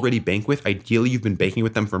you already bank with. Ideally, you've been banking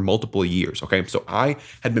with them for multiple years, okay? So I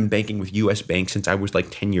had been banking with US Bank since I was like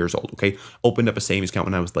 10 years old, okay? Opened up a savings account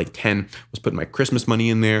when I was like 10, was putting my Christmas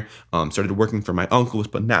money in there, started working for my uncle, was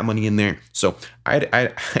putting that money in there. So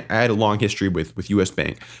I had a long history with US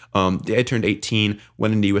Bank. The day I turned 18,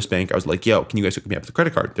 went into US Bank, I was like, yo, can you guys hook me up with a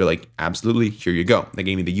credit card? They're like, absolutely, here you go. They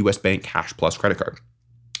gave me the US Bank Cash Plus credit card.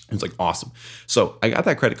 It was like, awesome. So I got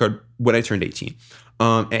that credit card when I turned 18.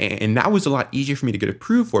 And that was a lot easier for me to get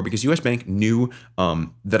approved for because US Bank knew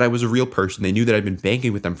that I was a real person. They knew that I'd been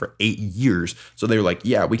banking with them for 8 years. So they were like,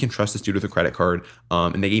 yeah, we can trust this dude with a credit card.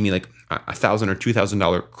 And they gave me like $1,000 or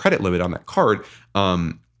 $2,000 credit limit on that card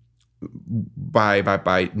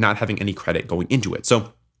by not having any credit going into it.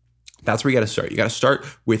 So that's where you got to start. You got to start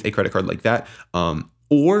with a credit card like that.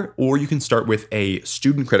 Or you can start with a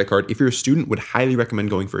student credit card. If you're a student, would highly recommend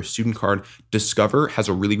going for a student card. Discover has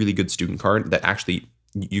a really, really good student card that actually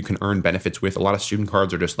you can earn benefits with. A lot of student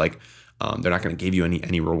cards are just like, they're not going to give you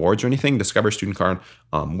any rewards or anything. Discover student card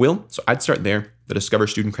will. So I'd start there, the Discover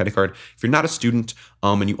student credit card. If you're not a student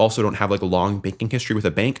and you also don't have like a long banking history with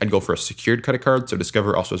a bank, I'd go for a secured credit card. So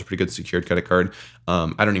Discover also has a pretty good secured credit card.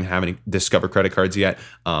 I don't even have any Discover credit cards yet,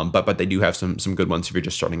 but they do have some good ones if you're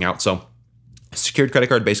just starting out. So secured credit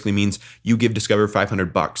card basically means you give Discover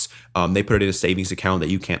 $500. They put it in a savings account that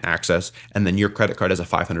you can't access, and then your credit card has a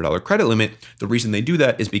 $500 credit limit. The reason they do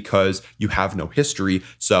that is because you have no history,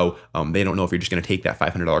 so they don't know if you're just going to take that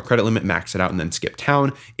 $500 credit limit, max it out, and then skip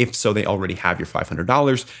town. If so, they already have your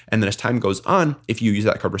 $500, and then as time goes on, if you use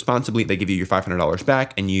that card responsibly, they give you your $500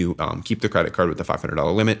 back, and you keep the credit card with the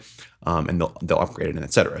 $500 limit, and they'll upgrade it, and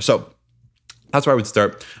etc. So that's where I would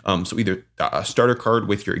start. So either a starter card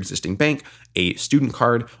with your existing bank, a student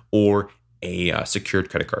card, or a secured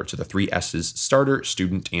credit card. So the 3 S's, starter,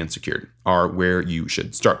 student, and secured, are where you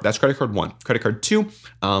should start. That's credit card 1. Credit card 2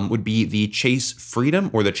 would be the Chase Freedom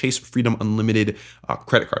or the Chase Freedom Unlimited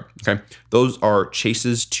credit card. Okay, those are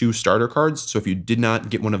Chase's 2 starter cards. So if you did not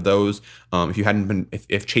get one of those,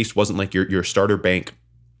 if Chase wasn't like your starter bank,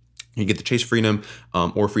 you get the Chase Freedom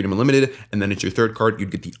or Freedom Unlimited, and then it's your third card, you'd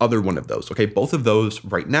get the other one of those. Okay, both of those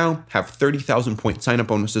right now have 30,000 point sign-up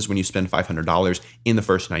bonuses when you spend $500 in the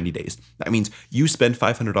first 90 days. That means you spend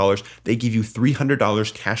 $500, they give you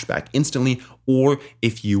 $300 cash back instantly, or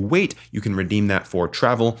if you wait, you can redeem that for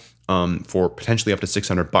travel for potentially up to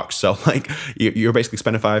 $600. So like you're basically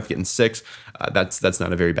spending 5, getting 6. That's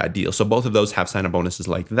not a very bad deal. So both of those have sign-up bonuses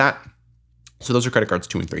like that. So those are credit cards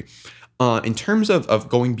 2 and 3. In terms of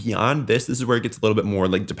going beyond this is where it gets a little bit more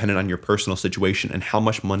like dependent on your personal situation and how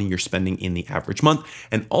much money you're spending in the average month,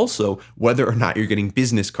 and also whether or not you're getting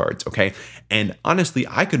business cards. Okay, and honestly,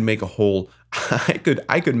 I could make a whole like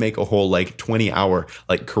 20-hour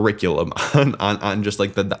like curriculum on just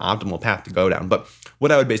like the optimal path to go down. But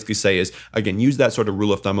what I would basically say is, again, use that sort of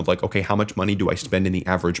rule of thumb of like, okay, how much money do I spend in the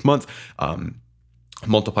average month?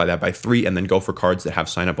 Multiply that by 3, and then go for cards that have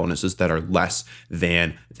sign-up bonuses that are less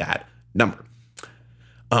than that number.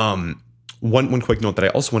 One quick note that I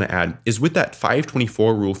also want to add is with that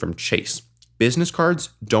 524 rule from Chase, business cards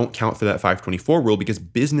don't count for that 524 rule because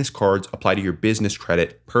business cards apply to your business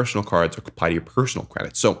credit, personal cards apply to your personal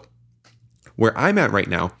credit. So where I'm at right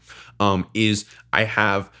now is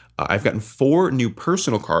I've gotten 4 new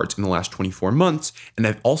personal cards in the last 24 months, and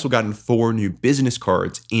I've also gotten 4 new business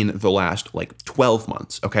cards in the last like 12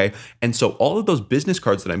 months. Okay, and so all of those business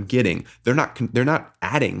cards that I'm getting, they're not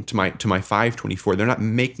adding to my 524. They're not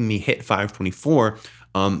making me hit 524.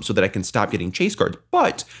 So that I can stop getting Chase cards.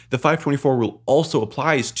 But the 524 rule also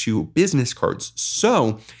applies to business cards.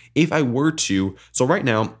 So if I were to, so right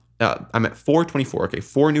now I'm at 424. Okay,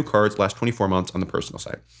 4 new cards last 24 months on the personal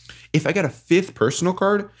side. If I got a 5th personal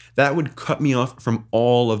card, that would cut me off from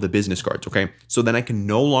all of the business cards, okay? So then I can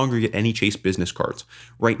no longer get any Chase business cards.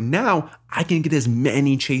 Right now, I can get as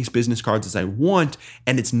many Chase business cards as I want,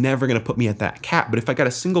 and it's never gonna put me at that cap. But if I got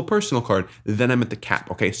a single personal card, then I'm at the cap,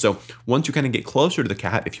 okay? So once you kind of get closer to the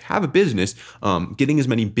cap, if you have a business, getting as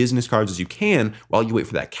many business cards as you can while you wait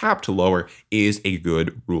for that cap to lower is a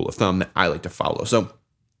good rule of thumb that I like to follow. So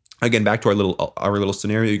again, back to our little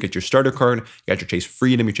scenario, you get your starter card, you got your Chase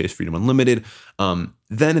Freedom, your Chase Freedom Unlimited.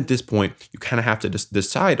 Then at this point, you kind of have to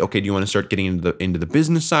decide, okay, do you want to start getting into the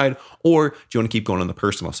business side, or do you want to keep going on the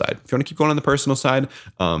personal side? If you want to keep going on the personal side,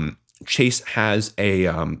 Chase has a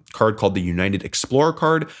card called the United Explorer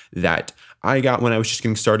card that I got when I was just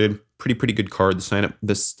getting started. Pretty good card.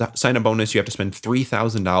 The sign up bonus, you have to spend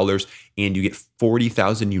 $3,000 and you get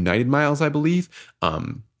 40,000 United miles, I believe.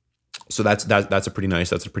 So that's a pretty nice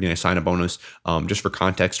sign up bonus. Just for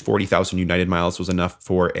context, 40,000 United miles was enough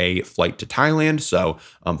for a flight to Thailand. So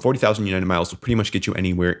 40,000 United miles will pretty much get you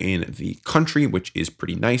anywhere in the country, which is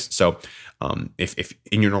pretty nice. So if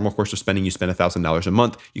in your normal course of spending, you spend $1,000 a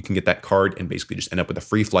month, you can get that card and basically just end up with a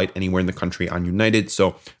free flight anywhere in the country on United.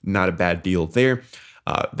 So not a bad deal there.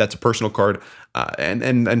 That's a personal card.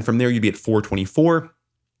 And from there, you'd be at 424.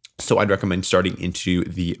 So I'd recommend starting into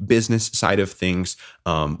the business side of things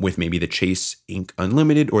with maybe the Chase Ink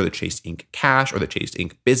Unlimited or the Chase Ink Cash or the Chase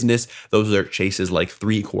Ink Business. Those are Chase's like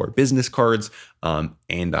 3 core business cards.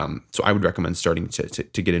 So I would recommend starting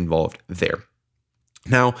to get involved there.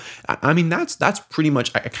 Now, I mean, that's pretty much,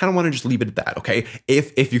 I kind of want to just leave it at that, okay?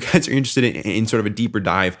 If you guys are interested in sort of a deeper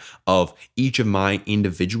dive of each of my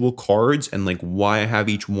individual cards and like why I have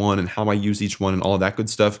each one and how I use each one and all of that good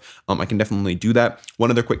stuff, I can definitely do that. One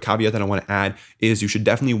other quick caveat that I want to add is you should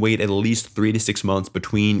definitely wait at least 3 to 6 months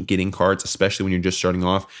between getting cards, especially when you're just starting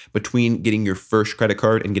off, between getting your first credit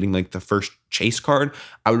card and getting like the first Chase card.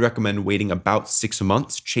 I would recommend waiting about 6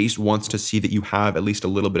 months. Chase wants to see that you have at least a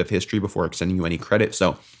little bit of history before extending you any credit.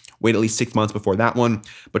 So wait at least 6 months before that one.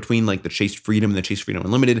 Between like the Chase Freedom and the Chase Freedom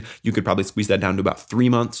Unlimited, you could probably squeeze that down to about 3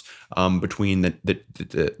 months between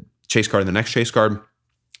the Chase card and the next Chase card.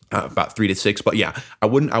 About 3 to 6, but yeah, I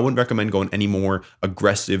wouldn't recommend going any more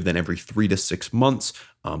aggressive than every 3 to 6 months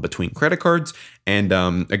between credit cards. And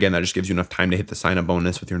again, that just gives you enough time to hit the sign up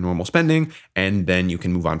bonus with your normal spending, and then you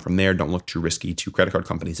can move on from there. Don't look too risky to credit card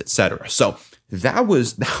companies, etc. So that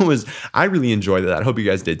was I really enjoyed that. I hope you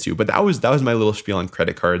guys did too. But that was my little spiel on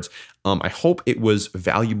credit cards. I hope it was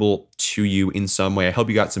valuable to you in some way. I hope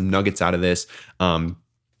you got some nuggets out of this.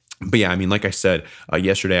 But yeah, I mean, like I said,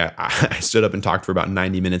 yesterday, I stood up and talked for about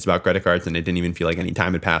 90 minutes about credit cards, and it didn't even feel like any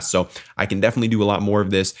time had passed. So I can definitely do a lot more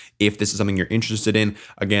of this if this is something you're interested in.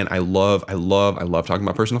 Again, I love talking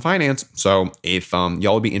about personal finance. So if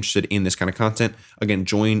y'all would be interested in this kind of content, again,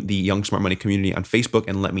 join the Young Smart Money community on Facebook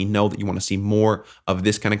and let me know that you want to see more of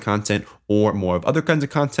this kind of content or more of other kinds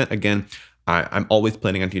of content. Again, I'm always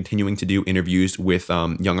planning on continuing to do interviews with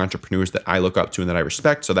young entrepreneurs that I look up to and that I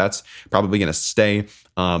respect. So that's probably going to stay.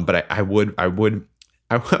 But I would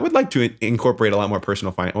like to incorporate a lot more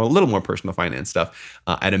personal finance, or a little more personal finance stuff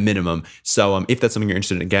at a minimum. So if that's something you're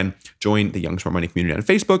interested in, again, join the Young Smart Money community on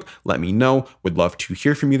Facebook. Let me know. Would love to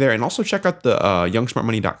hear from you there. And also check out the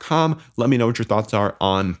youngsmartmoney.com. Let me know what your thoughts are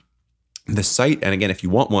on the site. And again, if you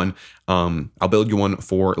want one, I'll build you one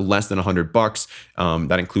for less than $100.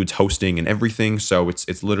 That includes hosting and everything. So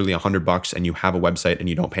it's literally $100 and you have a website and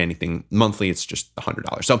you don't pay anything monthly. It's just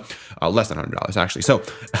 $100. So less than $100 actually. So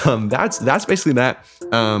that's basically that.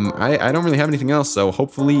 I don't really have anything else. So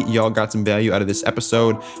hopefully y'all got some value out of this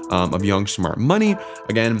episode of Young Smart Money.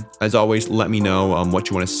 Again, as always, let me know what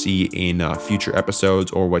you want to see in future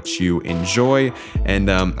episodes or what you enjoy.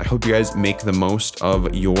 And I hope you guys make the most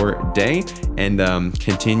of your day and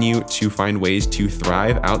continue to find ways to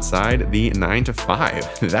thrive outside the 9 to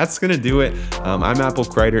 5. That's going to do it. I'm Apple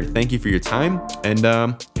Kreider. Thank you for your time, and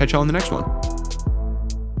catch y'all in the next one.